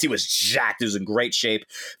ripped. He was jacked. He was in great shape.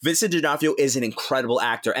 Vincent D'Onofrio is an incredible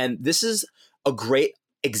actor, and this is a great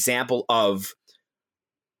example of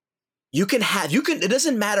it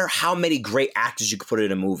doesn't matter how many great actors you could put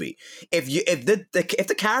in a movie. If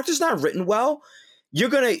the character's not written well,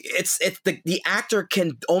 the actor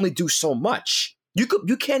can only do so much. You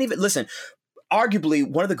can't even listen. Arguably,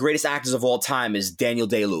 one of the greatest actors of all time is Daniel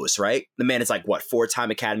Day-Lewis, right? The man is like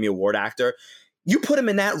 4-time Academy Award actor. You put him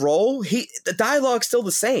in that role, the dialogue's still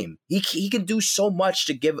the same. He can do so much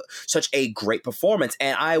to give such a great performance,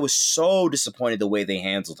 and I was so disappointed the way they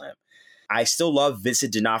handled him. I still love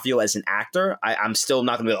Vincent D'Onofrio as an actor. I'm still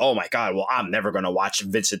not going to be, oh my God, well, I'm never going to watch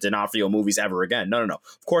Vincent D'Onofrio movies ever again. No,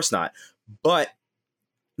 of course not. But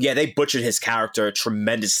yeah, they butchered his character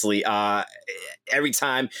tremendously. Every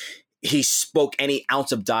time he spoke any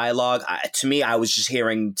ounce of dialogue, to me, I was just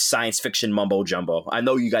hearing science fiction mumbo jumbo. I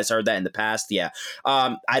know you guys heard that in the past. Yeah.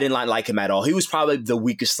 I didn't like him at all. He was probably the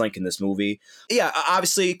weakest link in this movie. Yeah,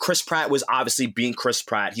 obviously, Chris Pratt was obviously being Chris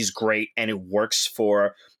Pratt. He's great, and it works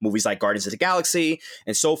for movies like Guardians of the Galaxy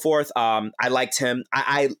and so forth. I liked him.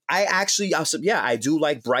 I do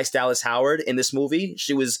like Bryce Dallas Howard in this movie.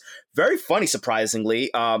 She was very funny, surprisingly.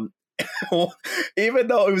 Even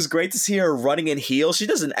though it was great to see her running in heels, she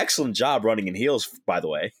does an excellent job running in heels, by the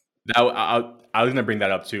way. I was gonna bring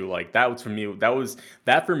that up too. Like that was for me.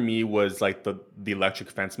 That for me was like the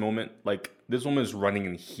electric fence moment. Like this woman is running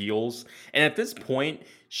in heels, and at this point,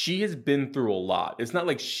 she has been through a lot. It's not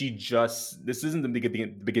like she just. This isn't the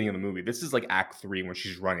beginning of the movie. This is like Act 3 when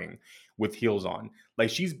she's running with heels on. Like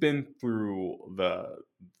she's been through the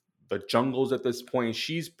jungles at this point.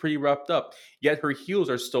 She's pretty wrapped up, yet her heels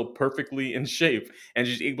are still perfectly in shape, and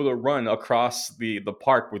she's able to run across the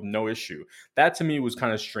park with no issue. That to me was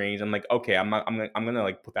kind of strange. I'm like, okay, I'm gonna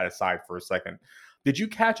like put that aside for a second. Did you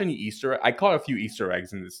catch any Easter? I caught a few Easter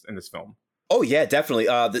eggs in this film. Oh yeah, definitely.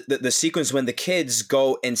 The sequence when the kids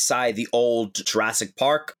go inside the old Jurassic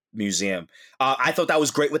Park museum, I thought that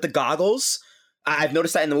was great with the goggles. I've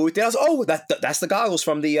noticed that in the movie theaters. Oh, that's the goggles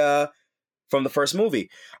from the first movie.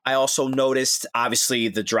 I also noticed, obviously,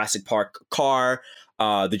 the Jurassic Park car,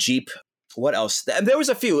 the Jeep. What else? There was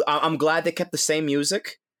a few. I'm glad they kept the same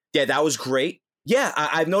music. Yeah, that was great. Yeah,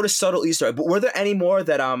 I've noticed subtle Easter eggs. But were there any more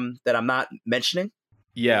that I'm not mentioning?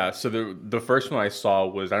 Yeah, so the first one I saw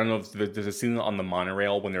was, I don't know if there's a scene on the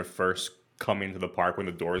monorail when they're first coming to the park when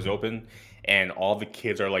the doors open and all the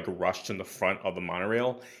kids are like rushed in the front of the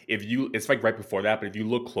monorail. It's like right before that, but if you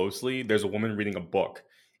look closely, there's a woman reading a book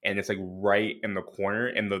and it's like right in the corner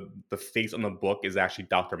and the face on the book is actually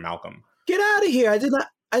Dr. Malcolm. Get out of here! I did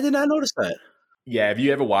not notice that. Yeah, if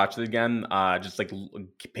you ever watch it again, just like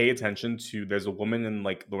pay attention to. There's a woman in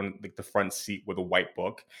like the front seat with a white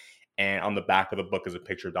book, and on the back of the book is a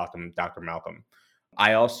picture of Dr. Malcolm.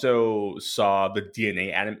 I also saw the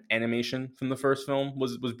DNA animation from the first film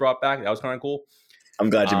was brought back. That was kind of cool. I'm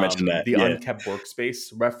glad you mentioned that. The Yeah. unkept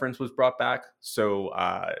workspace reference was brought back. So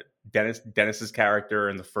Dennis's character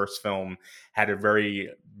in the first film had a very,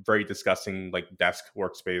 very disgusting like desk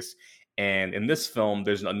workspace, and in this film,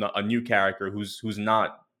 there's a new character who's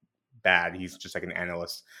not bad. He's just like an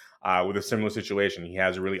analyst with a similar situation. He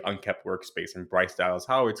has a really unkept workspace, and Bryce Dallas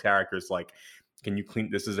Howard's character is like, "Can you clean?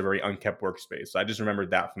 This is a very unkept workspace." So I just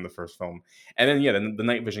remembered that from the first film, and then yeah, the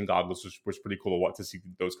night vision goggles was pretty cool to see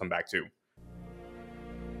those come back too.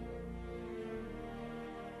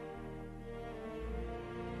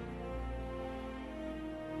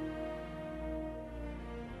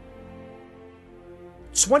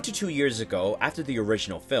 22 years ago, after the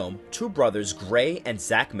original film, two brothers, Gray and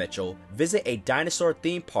Zach Mitchell, visit a dinosaur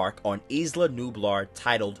theme park on Isla Nublar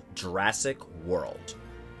titled Jurassic World.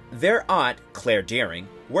 Their aunt, Claire Deering,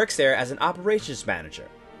 works there as an operations manager.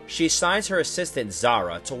 She assigns her assistant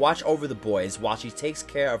Zara to watch over the boys while she takes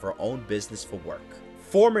care of her own business for work.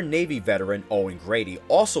 Former Navy veteran Owen Grady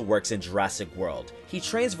also works in Jurassic World. He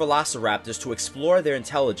trains velociraptors to explore their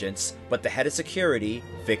intelligence, but the head of security,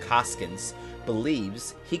 Vic Hoskins,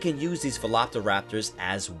 believes he can use these velociraptors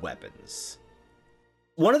as weapons.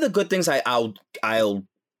 One of the good things I'll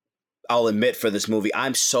admit for this movie,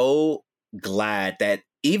 I'm so glad that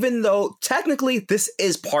even though technically this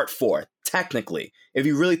is part 4, technically, if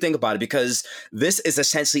you really think about it, because this is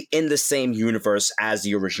essentially in the same universe as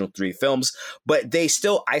the original 3 films, but they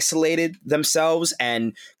still isolated themselves.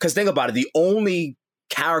 And because think about it, the only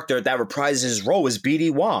character that reprises his role is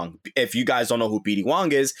BD Wong. If you guys don't know who BD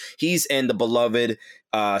Wong is, he's in the beloved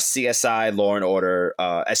CSI Law and Order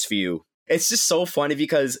SVU. It's just so funny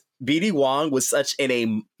because BD Wong was such in a,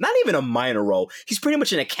 not even a minor role. He's pretty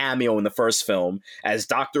much in a cameo in the first film as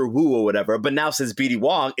Dr. Wu or whatever. But now since BD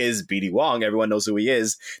Wong is BD Wong, everyone knows who he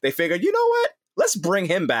is. They figured, you know what? Let's bring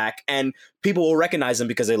him back and people will recognize him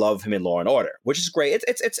because they love him in Law and Order, which is great.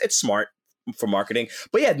 It's smart for marketing.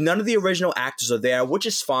 But yeah, none of the original actors are there, which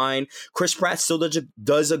is fine. Chris Pratt still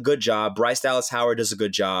does a good job. Bryce Dallas Howard does a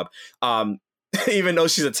good job. Even though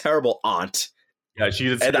she's a terrible aunt. Yeah,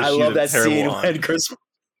 I love that scene when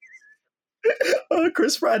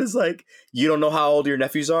Chris Pratt is like, "You don't know how old your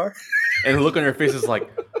nephews are?" And the look on her face is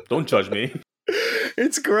like, "Don't judge me."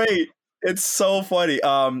 It's great. It's so funny.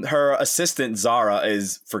 Her assistant Zara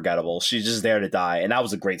is forgettable. She's just there to die, and that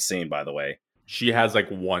was a great scene, by the way. She has like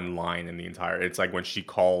one line in the entire. It's like when she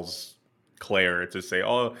calls Claire to say,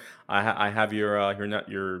 "Oh, I have your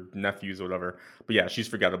nephews or whatever." But yeah, she's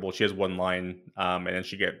forgettable. She has one line, and then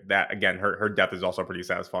she get that again. Her death is also pretty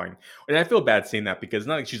satisfying, and I feel bad saying that because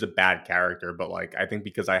not like she's a bad character, but like I think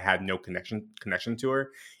because I had no connection to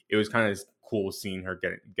her, it was kind of cool seeing her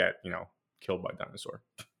get killed by a dinosaur.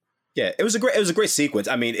 Yeah, it was a great sequence.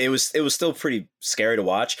 I mean, it was still pretty scary to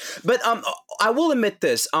watch. But I will admit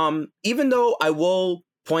this. Even though I will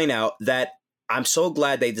point out that I'm so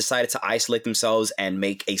glad they decided to isolate themselves and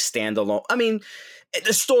make a standalone. I mean,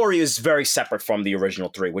 the story is very separate from the original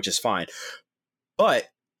 3, which is fine. But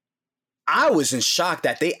I was in shock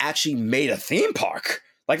that they actually made a theme park.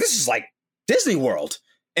 Like, this is like Disney World.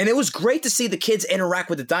 And it was great to see the kids interact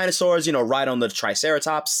with the dinosaurs, ride on the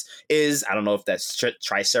Triceratops I don't know if that's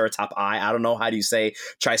Triceratops I don't know how do you say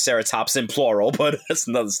Triceratops in plural, but that's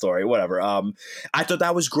another story, whatever. I thought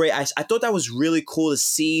that was great. I thought that was really cool to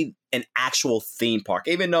see an actual theme park,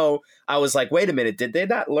 even though I was like, wait a minute, did they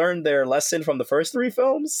not learn their lesson from the first 3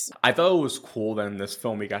 films? I thought it was cool that in this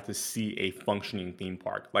film we got to see a functioning theme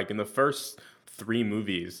park. Like in the first 3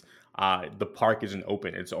 movies, the park isn't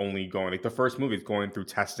open. It's only going, like the first movie is going through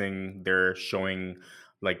testing. They're showing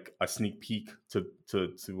like a sneak peek to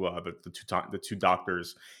the two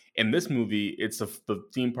doctors. In this movie, the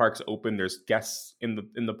theme park's open. There's guests in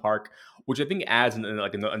the park, which I think adds an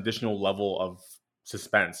additional level of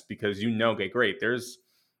suspense, because okay, great, there's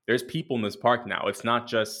people in this park now. It's not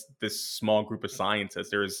just this small group of scientists.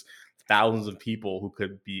 There's thousands of people who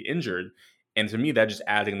could be injured, and to me, that just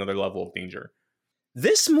adding another level of danger.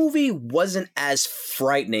 This movie wasn't as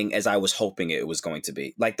frightening as I was hoping it was going to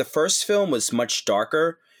be. Like, the first film was much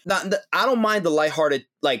darker. I don't mind the lighthearted,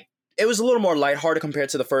 like, it was a little more lighthearted compared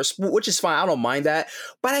to the first, which is fine. I don't mind that.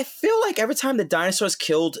 But I feel like every time the dinosaurs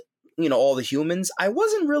killed, all the humans, I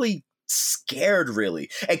wasn't really scared, really,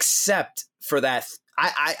 except for that.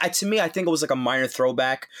 To me, I think it was like a minor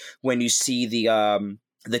throwback when you see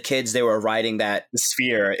the kids, they were riding the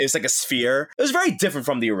sphere. It was like a sphere. It was very different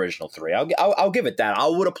from the original 3. I'll give it that.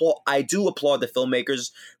 I do applaud the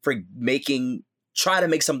filmmakers for try to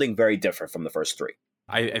make something very different from the first 3.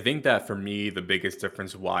 I think that for me, the biggest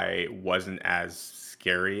difference why it wasn't as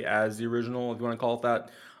scary as the original, if you want to call it that,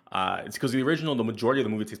 it's because the original, the majority of the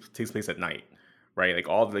movie takes place at night, right?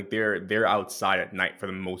 Like they're outside at night for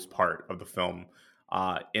the most part of the film.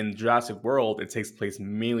 In Jurassic World, it takes place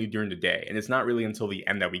mainly during the day, and it's not really until the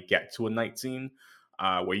end that we get to a night scene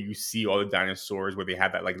where you see all the dinosaurs, where they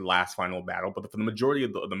have that like last final battle. But for the majority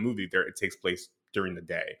of the movie, it takes place during the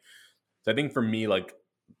day. So I think for me, like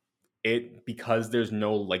because there's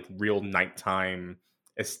no like real nighttime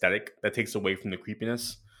aesthetic, that takes away from the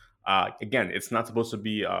creepiness. Again, it's not supposed to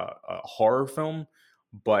be a horror film,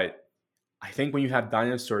 but I think when you have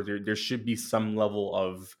dinosaurs, there should be some level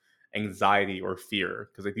of anxiety or fear,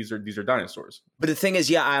 because like these are dinosaurs. But the thing is,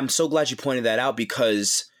 yeah, I'm so glad you pointed that out,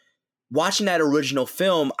 because watching that original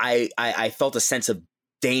film, I felt a sense of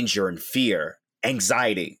danger and fear,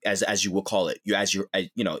 anxiety, as you will call it.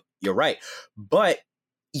 You're right. But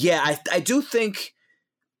yeah, I do think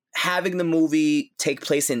having the movie take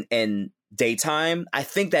place in daytime, I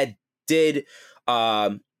think that did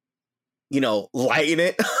lighten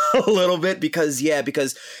it a little bit, because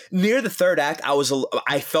near the third act,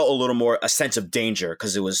 I felt a little more a sense of danger,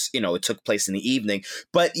 because it was, it took place in the evening.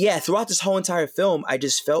 But yeah, throughout this whole entire film, I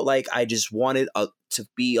just felt like I just wanted to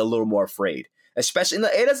be a little more afraid. Especially,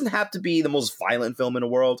 it doesn't have to be the most violent film in the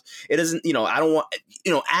world. It doesn't, I don't want,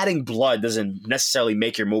 adding blood doesn't necessarily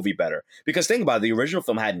make your movie better. Because think about it, the original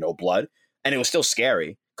film had no blood, and it was still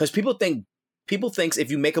scary. Because people think if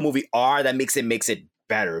you make a movie R, that makes it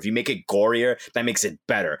better. If you make it gorier, that makes it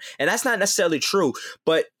better. And that's not necessarily true.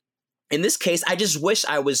 But in this case, I just wish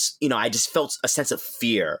I was, I just felt a sense of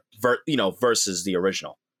fear, versus the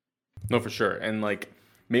original. No, for sure. And like,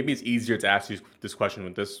 maybe it's easier to ask you this question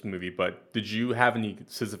with this movie, but did you have any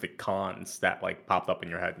specific cons that like popped up in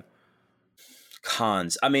your head?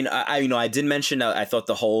 Cons. I mean, I did mention I thought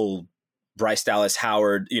the whole Bryce Dallas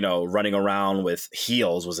Howard, running around with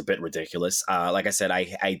heels was a bit ridiculous. Like I said,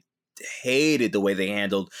 I hated the way they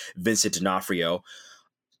handled Vincent D'Onofrio.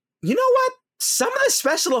 You know what? Some of the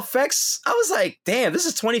special effects, I was like, damn, this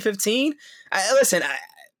is 2015.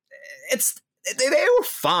 They were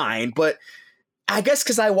fine, but I guess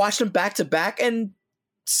because I watched them back to back, and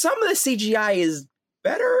some of the CGI is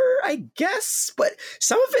better, I guess, but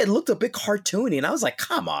some of it looked a bit cartoony, and I was like,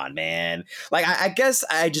 come on, man. Like, I guess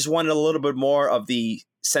I just wanted a little bit more of the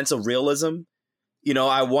sense of realism.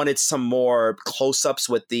 I wanted some more close-ups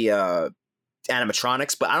with the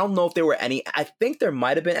animatronics, but I don't know if there were any. I think there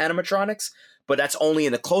might have been animatronics, but that's only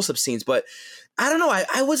in the close-up scenes. But I don't know.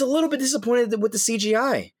 I was a little bit disappointed with the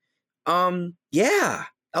CGI. Yeah.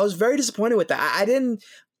 I was very disappointed with that. I didn't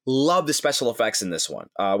love the special effects in this one.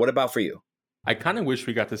 What about for you? I kind of wish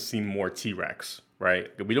we got to see more T-Rex, right?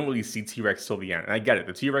 We don't really see T-Rex till the end. And I get it.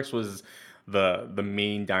 The T-Rex was the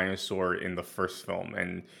main dinosaur in the first film.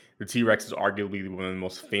 And the T-Rex is arguably one of the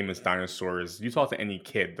most famous dinosaurs. You talk to any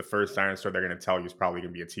kid, the first dinosaur they're going to tell you is probably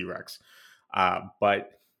going to be a T-Rex.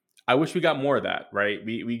 But I wish we got more of that, right?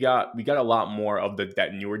 We got a lot more of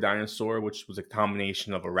that newer dinosaur, which was a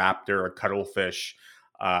combination of a raptor, a cuttlefish,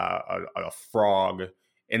 a frog,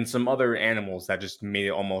 and some other animals that just made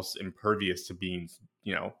it almost impervious to being,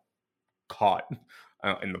 caught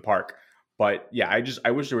in the park. But yeah, I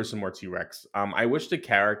wish there was some more T-Rex. I wish the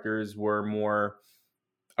characters were more.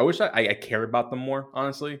 I wish I cared about them more,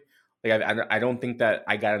 honestly. Like I don't think that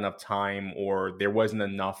I got enough time, or there wasn't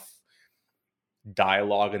enough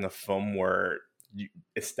dialogue in the film where you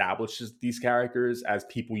establishes these characters as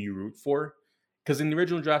people you root for. Because in the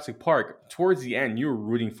original Jurassic Park, towards the end, you were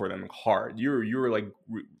rooting for them hard. You were like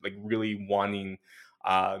really wanting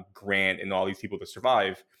Grant and all these people to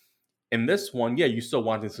survive. In this one, yeah, you still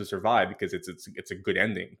want them to survive because it's a good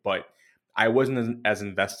ending. But I wasn't as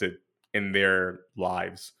invested in their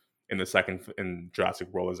lives in the second in Jurassic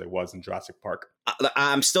World as I was in Jurassic Park.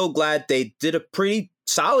 I'm still glad they did a pretty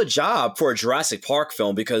solid job for a Jurassic Park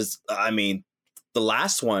film because, I mean, the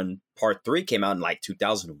last one, Part 3, came out in like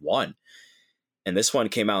 2001. And this one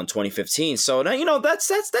came out in 2015. So now, you know,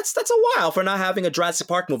 that's a while for not having a Jurassic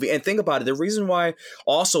Park movie. And think about it. The reason why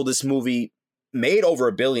also this movie made over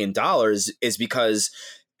 $1 billion is because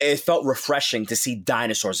it felt refreshing to see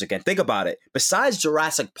dinosaurs again. Think about it. Besides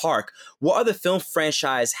Jurassic Park, what other film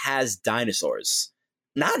franchise has dinosaurs?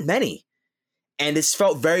 Not many. And it's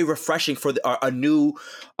felt very refreshing for a new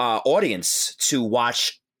audience to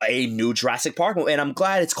watch a new Jurassic Park movie. And I'm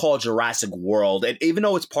glad it's called Jurassic World. And even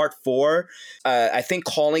though it's part 4, I think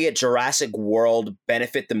calling it Jurassic World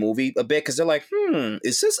benefit the movie a bit because they're like,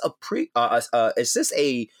 is this is this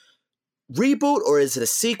a reboot or is it a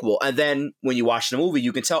sequel? And then when you watch the movie,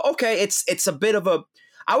 you can tell, okay, it's a bit of a,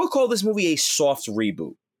 I would call this movie a soft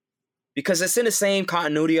reboot because it's in the same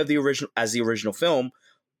continuity of the original film,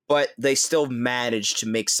 but they still managed to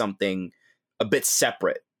make something a bit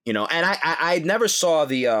separate, you know. And I never saw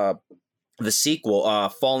the sequel,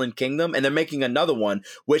 Fallen Kingdom, and they're making another one,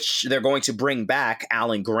 which they're going to bring back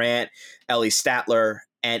Alan Grant, Ellie Statler,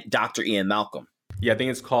 and Dr. Ian Malcolm. Yeah, I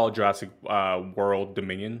think it's called Jurassic World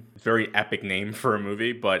Dominion. Very epic name for a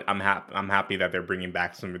movie, but I'm happy that they're bringing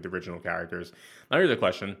back some of the original characters. Now here's a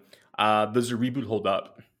question: does the reboot hold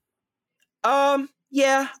up?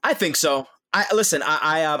 Yeah, I think so. I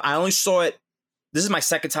only saw it. This is my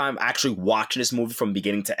second time actually watching this movie from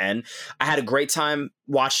beginning to end. I had a great time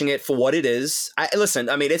watching it for what it is. I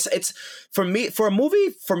mean, it's for me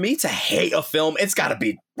to hate a film, it's got to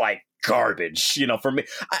be like garbage, you know. For me,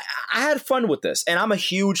 I had fun with this, and I'm a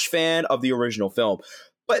huge fan of the original film.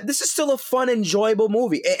 But this is still a fun, enjoyable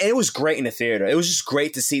movie, and it was great in the theater. It was just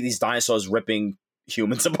great to see these dinosaurs ripping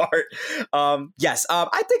humans apart. Yes,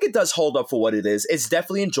 I think it does hold up for what it is. It's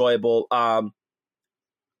definitely enjoyable.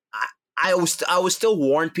 I would still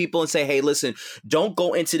warn people and say, hey, listen, don't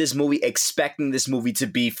go into this movie expecting this movie to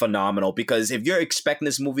be phenomenal, because if you're expecting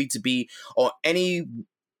this movie to be on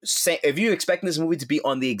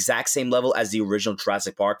the exact same level as the original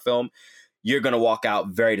Jurassic Park film, you're going to walk out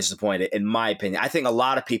very disappointed, in my opinion. I think a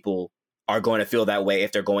lot of people are going to feel that way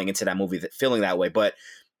if they're going into that movie feeling that way. But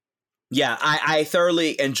yeah, I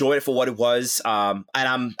thoroughly enjoyed it for what it was. And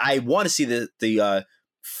I want to see the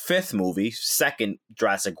fifth movie, second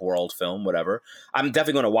Jurassic World film, whatever. I'm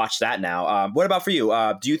definitely going to watch that now. What about for you?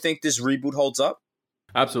 Do you think this reboot holds up?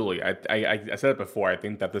 Absolutely. I said it before. I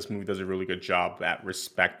think that this movie does a really good job at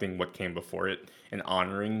respecting what came before it and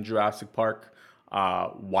honoring Jurassic Park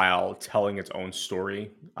while telling its own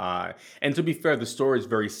story. And to be fair, the story is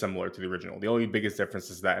very similar to the original. The only biggest difference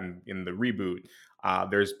is that in the reboot,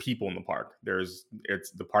 there's people in the park.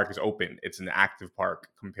 The park is open. It's an active park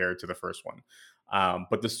compared to the first one.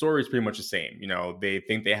 But the story is pretty much the same. You know, they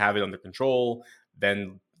think they have it under control.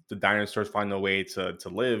 Then the dinosaurs find a way to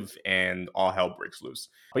live, and all hell breaks loose.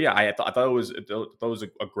 But yeah, I thought it was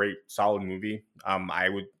a great, solid movie. I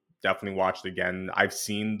would definitely watch it again. I've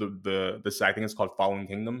seen the I think it's called Fallen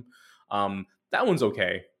Kingdom. That one's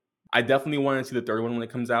okay. I definitely want to see the third one when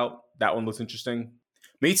it comes out. That one looks interesting.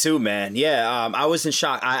 Me too, man. Yeah, I was in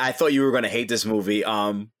shock. I thought you were going to hate this movie.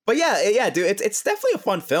 But yeah, dude, it's definitely a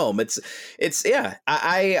fun film. It's yeah.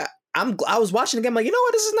 I was watching again, like, you know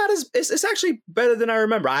what? This is not it's actually better than I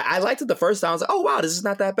remember. I liked it the first time. I was like, oh wow, this is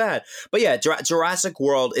not that bad. But yeah, Jurassic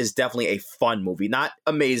World is definitely a fun movie. Not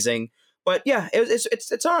amazing, but yeah,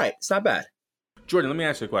 it's all right. It's not bad. Jordan, let me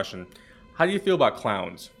ask you a question. How do you feel about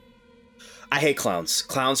clowns? I hate clowns.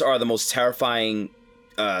 Clowns are the most terrifying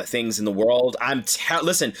things in the world.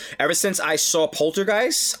 Listen, ever since I saw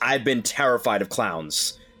Poltergeist, I've been terrified of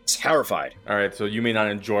clowns. Terrified. All right, so you may not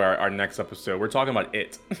enjoy our next episode. We're talking about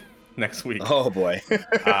It next week. Oh boy.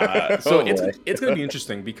 It's going to be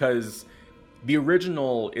interesting because the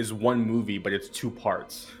original is one movie, but it's two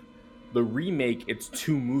parts. The remake, it's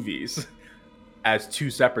two movies as two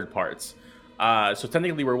separate parts. So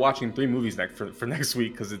technically, we're watching 3 movies for next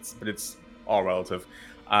week because it's all relative.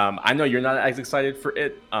 I know you're not as excited for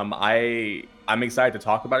It. I'm excited to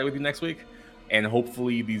talk about it with you next week, and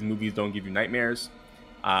hopefully these movies don't give you nightmares.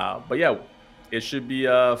 But yeah, it should be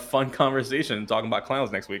a fun conversation talking about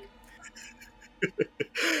clowns next week.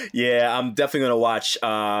 Yeah, I'm definitely gonna watch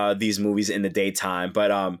these movies in the daytime,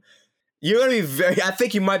 but you're gonna be I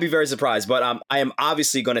think you might be very surprised, but I am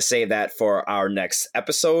obviously gonna save that for our next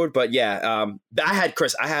episode. But yeah, I had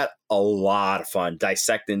a lot of fun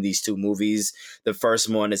dissecting these two movies. The first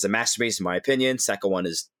one is a masterpiece, in my opinion. Second one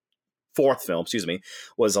is fourth film,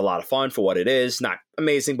 was a lot of fun for what it is. Not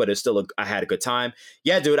amazing, but it's still I had a good time.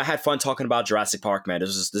 Yeah, dude, I had fun talking about Jurassic Park, man.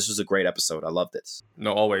 This was a great episode. I loved it.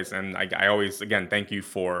 No, always. And I always, again, thank you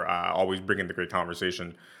for always bringing the great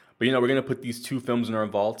conversation. But, we're going to put these two films in our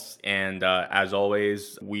vaults. And as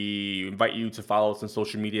always, we invite you to follow us on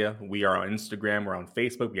social media. We are on Instagram. We're on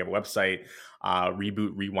Facebook. We have a website,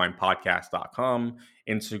 rebootrewindpodcast.com.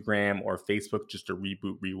 Instagram or Facebook, just a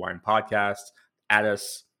Reboot Rewind Podcast. Add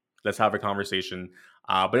us. Let's have a conversation.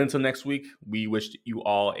 But until next week, we wish you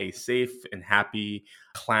all a safe and happy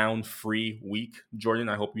clown-free week. Jordan,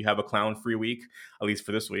 I hope you have a clown-free week, at least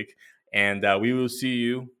for this week. And we will see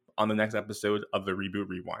you on the next episode of the Reboot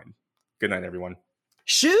Rewind. Good night, everyone.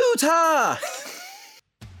 Shoot her!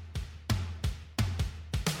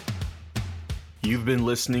 You've been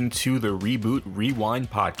listening to the Reboot Rewind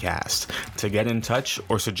podcast. To get in touch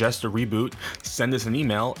or suggest a reboot, send us an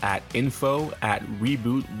email at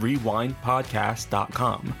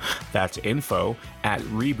info@rebootrewindpodcast.com. That's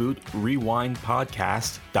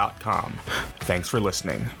info@rebootrewindpodcast.com. Thanks for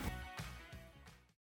listening.